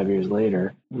 25 years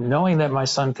later. Knowing that my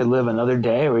son could live another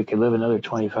day or he could live another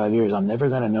 25 years, I'm never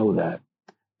going to know that.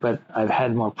 But I've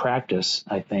had more practice,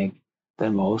 I think,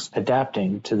 than most,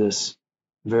 adapting to this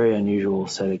very unusual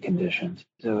set of conditions.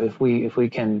 So if we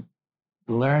can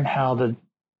learn how to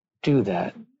do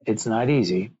that, it's not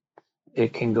easy.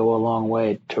 It can go a long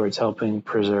way towards helping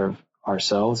preserve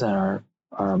ourselves and our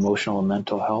emotional and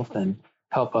mental health, and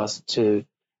help us to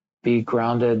be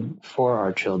grounded for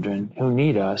our children who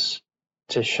need us,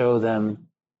 to show them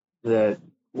that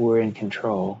we're in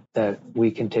control, that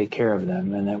we can take care of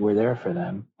them, and that we're there for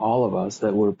them, all of us,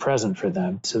 that we're present for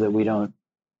them, so that we don't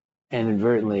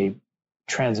inadvertently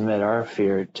transmit our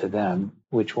fear to them,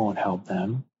 which won't help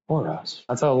them or us.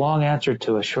 That's a long answer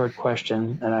to a short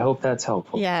question, and I hope that's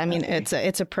helpful. Yeah, I mean,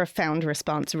 it's a profound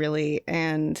response, really.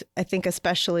 And I think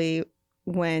especially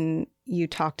when you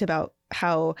talked about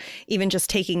how even just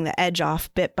taking the edge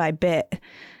off bit by bit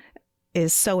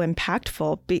is so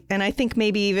impactful. And I think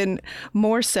maybe even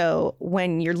more so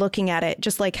when you're looking at it,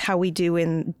 just like how we do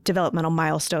in developmental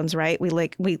milestones, right? We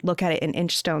look at it in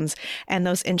inch stones, and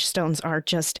those inch stones are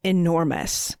just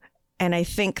enormous. And I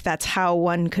think that's how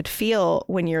one could feel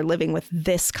when you're living with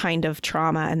this kind of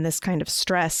trauma and this kind of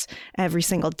stress every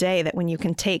single day, that when you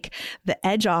can take the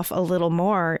edge off a little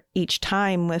more each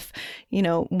time with,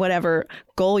 whatever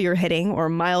goal you're hitting or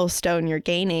milestone you're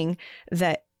gaining,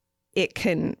 that it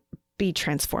can be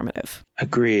transformative.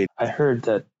 Agreed. I heard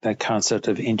that concept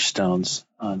of inch stones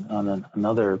on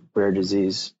another rare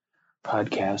disease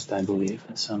podcast, I believe,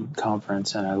 at some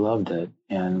conference, and I loved it.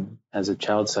 And as a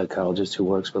child psychologist who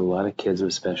works with a lot of kids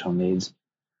with special needs,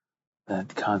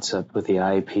 that concept with the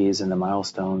IEPs and the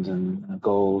milestones and the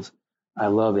goals, I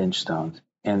love inch stones.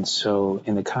 And so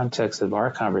in the context of our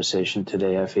conversation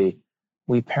today, Effie,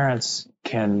 we parents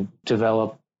can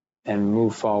develop and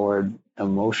move forward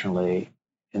emotionally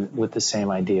with the same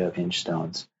idea of inch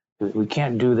stones. We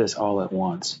can't do this all at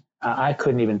once. I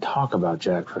couldn't even talk about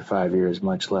Jack for 5 years,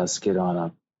 much less get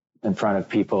on in front of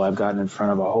people. I've gotten in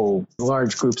front of a whole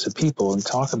large groups of people and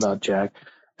talk about Jack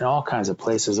in all kinds of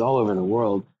places all over the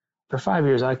world. For 5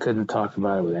 years, I couldn't talk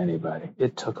about it with anybody.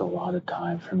 It took a lot of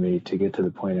time for me to get to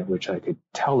the point at which I could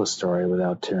tell the story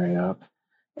without tearing up.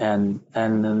 And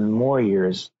then more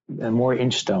years and more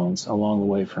inch stones along the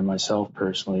way for myself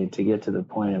personally to get to the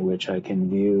point at which I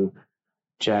can view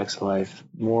Jack's life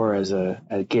more as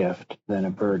a gift than a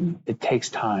burden. It takes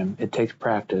time. It takes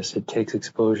practice. It takes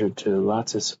exposure to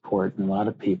lots of support and a lot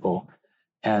of people.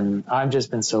 And I've just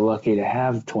been so lucky to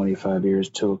have 25 years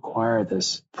to acquire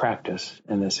this practice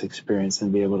and this experience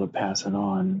and be able to pass it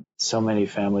on. So many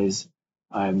families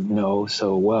I know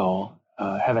so well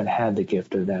haven't had the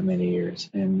gift of that many years.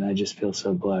 And I just feel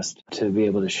so blessed to be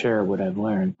able to share what I've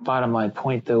learned. Bottom line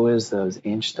point, though, is those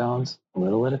inch stones, a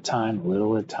little at a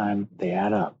time, they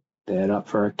add up. They add up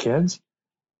for our kids.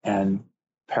 And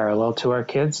parallel to our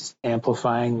kids,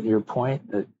 amplifying your point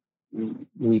that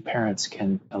we parents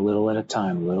can, a little at a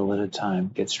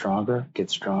time, get stronger,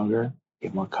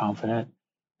 get more confident,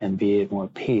 and be at more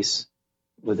peace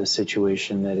with a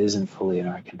situation that isn't fully in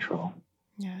our control.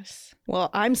 Yes. Well,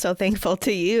 I'm so thankful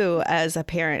to you as a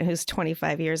parent who's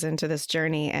 25 years into this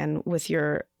journey, and with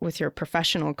your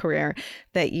professional career,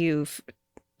 that you've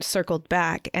circled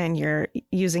back and you're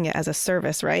using it as a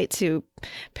service, right, to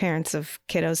parents of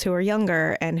kiddos who are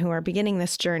younger and who are beginning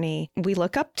this journey. We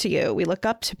look up to you. We look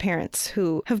up to parents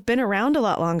who have been around a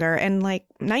lot longer. And like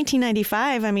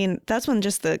 1995, I mean, that's when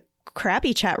just the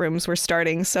crappy chat rooms were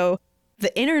starting. So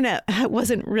the internet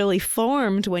wasn't really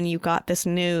formed when you got this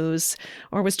news,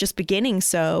 or was just beginning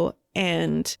so.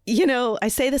 And, you know, I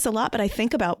say this a lot, but I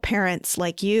think about parents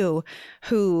like you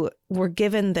who were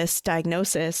given this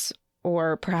diagnosis,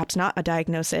 or perhaps not a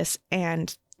diagnosis,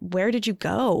 and where did you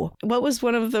go? What was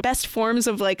one of the best forms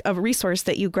of like a resource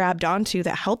that you grabbed onto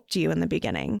that helped you in the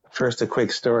beginning? First, a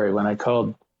quick story. When I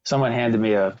called, someone handed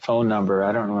me a phone number.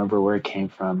 I don't remember where it came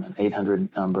from, an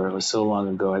 800 number. It was so long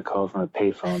ago, I called from a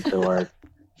payphone to our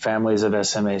Families of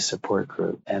SMA support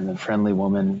group. And the friendly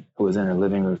woman who was in her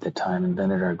living room at the time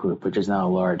invented our group, which is now a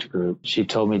large group. She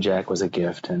told me Jack was a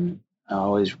gift, and I'll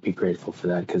always be grateful for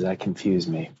that because that confused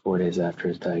me 4 days after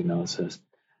his diagnosis.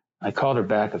 I called her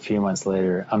back a few months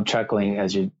later. I'm chuckling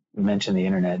as you mentioned the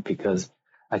internet because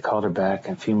I called her back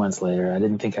a few months later. I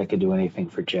didn't think I could do anything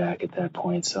for Jack at that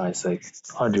point. So I said,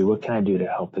 Audrey, what can I do to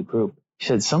help the group? She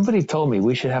said, somebody told me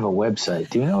we should have a website.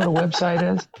 Do you know what a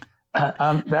website is?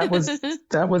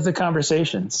 That was the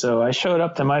conversation. So I showed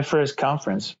up to my first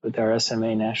conference with our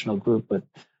SMA national group with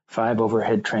 5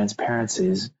 overhead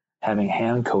transparencies, having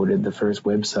hand-coded the first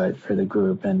website for the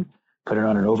group and put it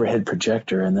on an overhead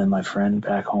projector. And then my friend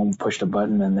back home pushed a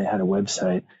button and they had a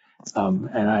website. And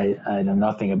I know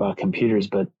nothing about computers,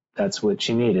 but that's what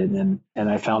she needed. And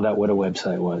I found out what a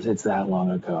website was. It's that long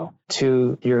ago.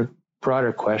 To your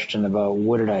broader question about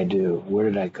what did I do? Where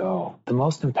did I go? The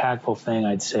most impactful thing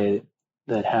I'd say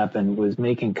that happened was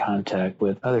making contact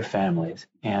with other families.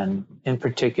 And in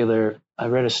particular, I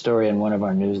read a story in one of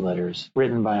our newsletters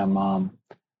written by a mom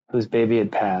whose baby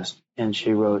had passed, and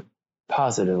she wrote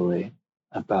positively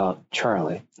about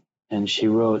Charlie. And she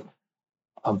wrote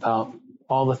about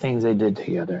all the things they did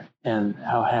together and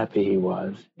how happy he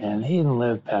was. And he didn't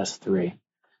live past 3.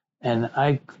 And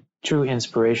I drew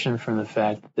inspiration from the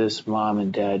fact that this mom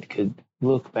and dad could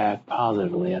look back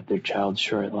positively at their child's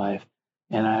short life.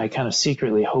 And I kind of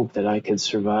secretly hoped that I could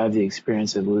survive the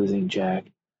experience of losing Jack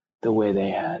the way they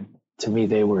had. To me,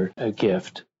 they were a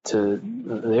gift.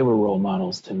 They were role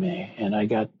models to me, and I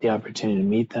got the opportunity to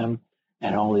meet them,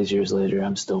 and all these years later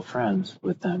I'm still friends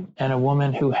with them. And a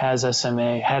woman who had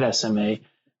SMA,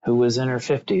 who was in her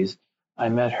 50s, I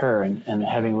met her, and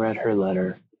having read her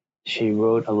letter, she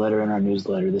wrote a letter in our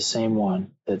newsletter, the same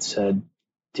one that said,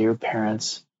 "Dear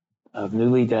parents of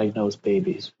newly diagnosed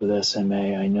babies with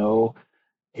SMA, I know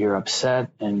you're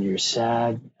upset and you're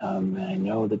sad. And I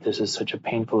know that this is such a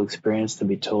painful experience to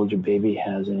be told your baby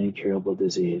has an incurable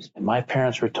disease. And my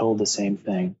parents were told the same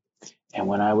thing. And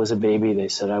when I was a baby, they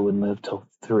said I wouldn't live till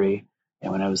 3.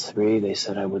 And when I was 3, they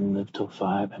said I wouldn't live till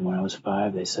 5. And when I was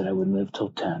 5, they said I wouldn't live till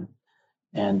 10.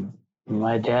 And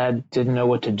my dad didn't know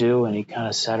what to do, and he kind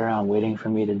of sat around waiting for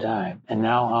me to die. And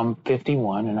now I'm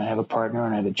 51, and I have a partner,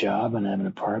 and I have a job, and I have an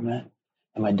apartment.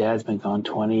 And my dad's been gone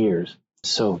 20 years.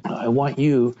 So I want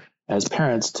you as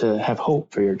parents to have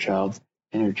hope for your child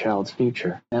and your child's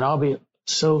future. And I'll be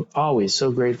always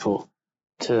so grateful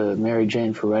to Mary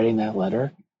Jane for writing that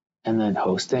letter and then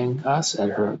hosting us at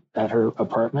her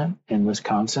apartment in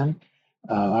Wisconsin.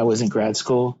 I was in grad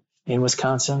school in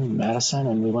Wisconsin, Madison,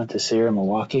 and we went to see her in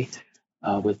Milwaukee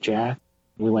with Jack.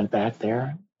 We went back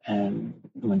there, and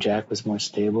when Jack was more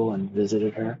stable, and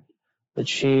visited her. But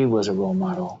she was a role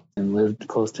model and lived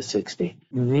close to 60.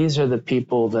 These are the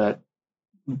people that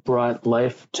brought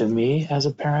life to me as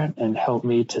a parent and helped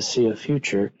me to see a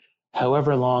future.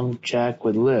 However long Jack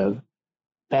would live,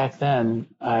 back then,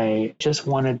 I just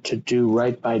wanted to do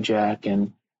right by Jack,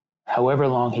 and however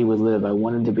long he would live, I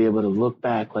wanted to be able to look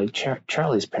back like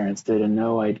Charlie's parents did and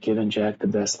know I'd given Jack the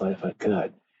best life I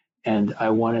could. And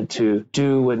I wanted to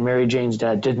do what Mary Jane's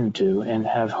dad didn't do and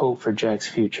have hope for Jack's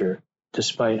future,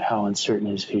 despite how uncertain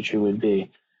his future would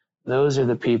be. those are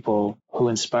the people who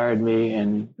inspired me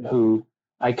and who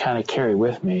I kind of carry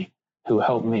with me, who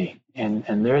help me.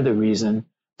 And they're the reason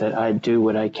that I do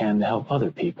what I can to help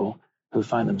other people who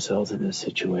find themselves in this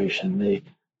situation.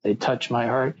 They touch my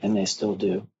heart, and they still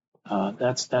do.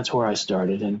 That's where I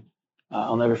started, and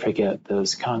I'll never forget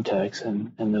those contacts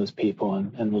and those people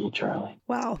and little Charlie.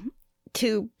 Wow.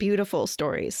 2 beautiful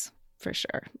stories, for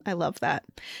sure. I love that.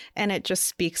 And it just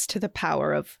speaks to the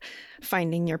power of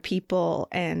finding your people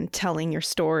and telling your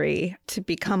story to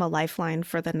become a lifeline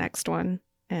for the next one.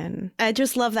 And I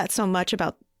just love that so much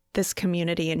about this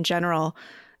community in general.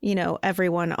 You know,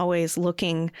 everyone always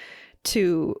looking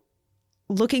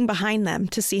behind them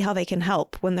to see how they can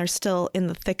help when they're still in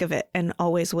the thick of it, and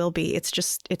always will be. It's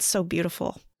so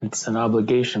beautiful. It's an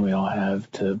obligation we all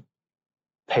have to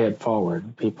pay it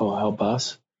forward. People help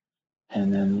us,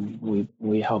 and then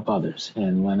we help others.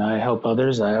 And when I help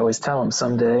others, I always tell them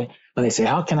someday, when they say,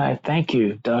 how can I thank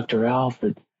you, Dr. Al,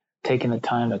 for taking the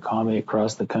time to call me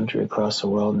across the country, across the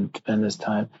world, and spend this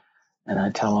time? And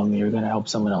I tell them, you're going to help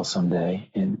someone else someday.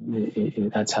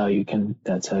 And that's how you can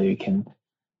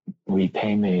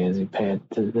repay me, as you pay it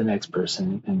to the next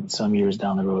person. And some years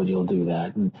down the road, you'll do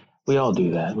that. And we all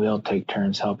do that. We all take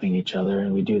turns helping each other.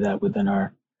 And we do that within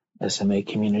our SMA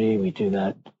community. We do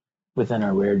that within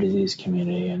our rare disease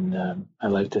community. And I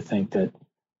like to think that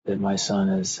my son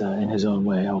is, in his own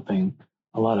way, helping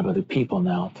a lot of other people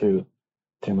now through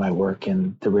my work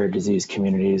in the rare disease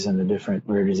communities and the different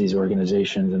rare disease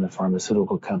organizations and the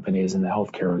pharmaceutical companies and the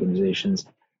healthcare organizations.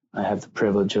 I have the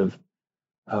privilege of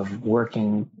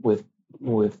working with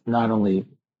not only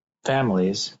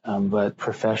families, but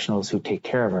professionals who take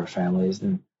care of our families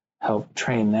and help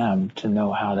train them to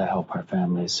know how to help our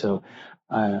families. So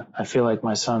I feel like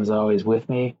my son's always with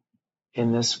me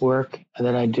in this work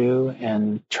that I do,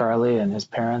 and Charlie and his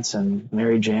parents and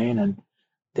Mary Jane and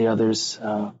the others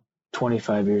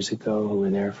 25 years ago who were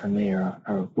there for me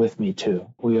are with me too.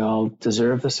 We all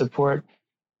deserve the support,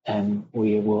 and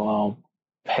we will all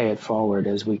pay it forward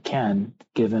as we can,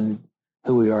 given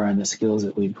who we are and the skills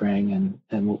that we bring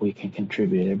and what we can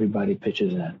contribute. Everybody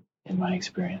pitches in my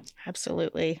experience.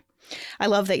 Absolutely. I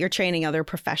love that you're training other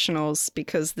professionals,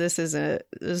 because this is a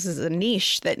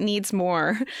niche that needs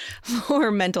more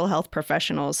mental health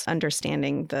professionals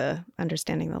understanding the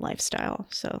lifestyle.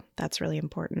 So that's really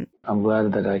important. I'm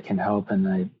glad that I can help,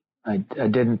 and I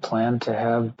didn't plan to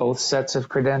have both sets of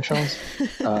credentials.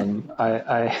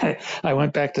 I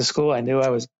went back to school. I knew I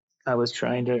was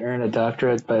trying to earn a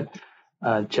doctorate, but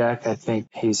Jack, I think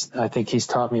he's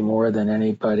taught me more than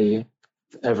anybody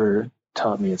ever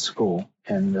taught me at school.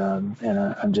 And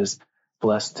I'm just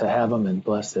blessed to have him, and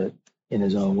blessed that in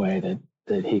his own way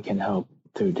that he can help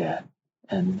through Dad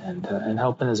and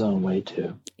help in his own way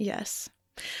too. Yes.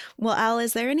 Well, Al,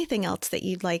 is there anything else that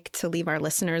you'd like to leave our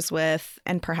listeners with?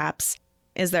 And perhaps,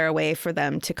 is there a way for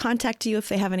them to contact you if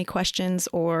they have any questions,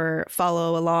 or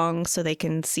follow along so they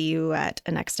can see you at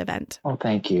a next event? Well,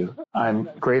 thank you. I'm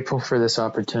grateful for this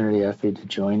opportunity, Effie, to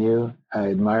join you.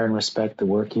 I admire and respect the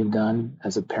work you've done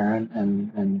as a parent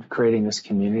and creating this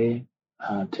community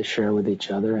to share with each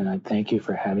other. And I thank you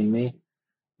for having me.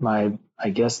 I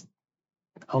guess,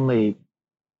 only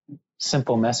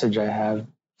simple message I have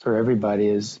for everybody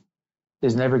is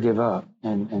never give up,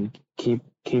 and keep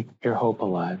your hope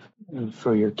alive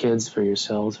for your kids, for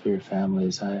yourselves, for your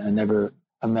families. I never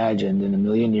imagined in a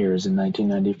million years in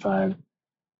 1995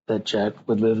 that Jack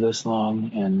would live this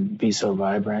long and be so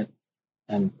vibrant.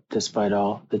 And despite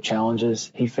all the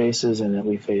challenges he faces and that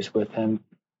we face with him,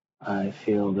 I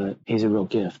feel that he's a real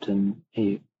gift, and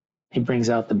he brings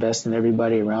out the best in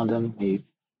everybody around him. He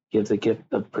gives a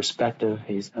gift of perspective.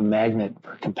 He's a magnet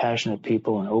for compassionate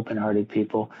people and open-hearted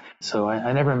people. So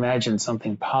I never imagined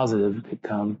something positive could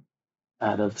come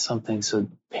out of something so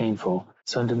painful.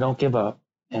 So don't give up,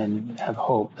 and have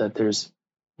hope that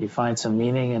you find some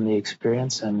meaning in the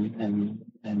experience, and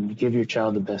give your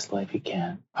child the best life you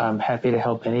can. I'm happy to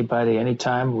help anybody,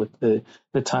 anytime, with the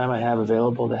time I have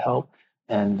available to help.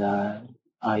 And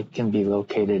I can be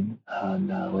located on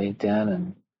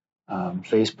LinkedIn and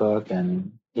Facebook,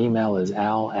 and email is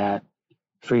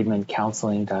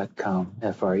al@freedmancounseling.com,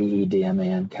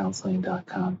 FREEDMAN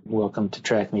counseling.com. Welcome to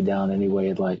track me down any way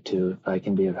you'd like to, if I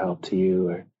can be of help to you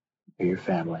or your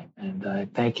family. And I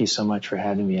thank you so much for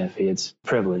having me, Effie. It's a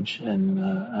privilege and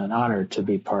an honor to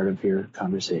be part of your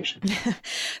conversation.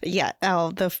 Yeah,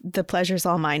 Al, the pleasure's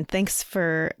all mine. Thanks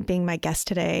for being my guest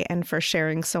today, and for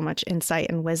sharing so much insight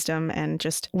and wisdom, and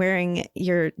just wearing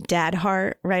your dad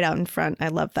heart right out in front. I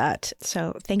love that.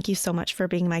 So thank you so much for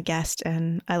being my guest,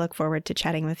 and I look forward to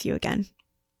chatting with you again.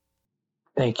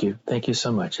 Thank you. Thank you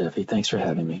so much, Effie. Thanks for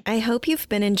having me. I hope you've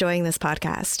been enjoying this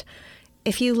podcast.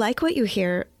 If you like what you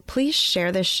hear, please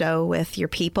share this show with your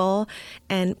people,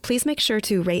 and please make sure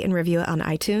to rate and review it on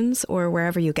iTunes or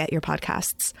wherever you get your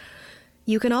podcasts.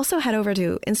 You can also head over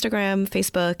to Instagram,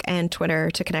 Facebook, and Twitter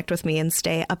to connect with me and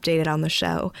stay updated on the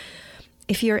show.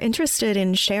 If you're interested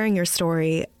in sharing your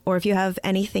story, or if you have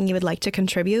anything you would like to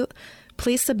contribute,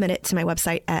 please submit it to my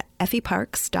website at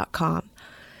effieparks.com.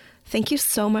 Thank you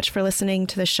so much for listening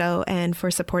to the show and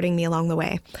for supporting me along the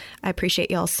way. I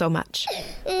appreciate y'all so much.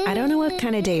 I don't know what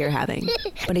kind of day you're having,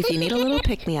 but if you need a little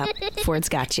pick-me-up, Ford's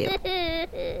got you.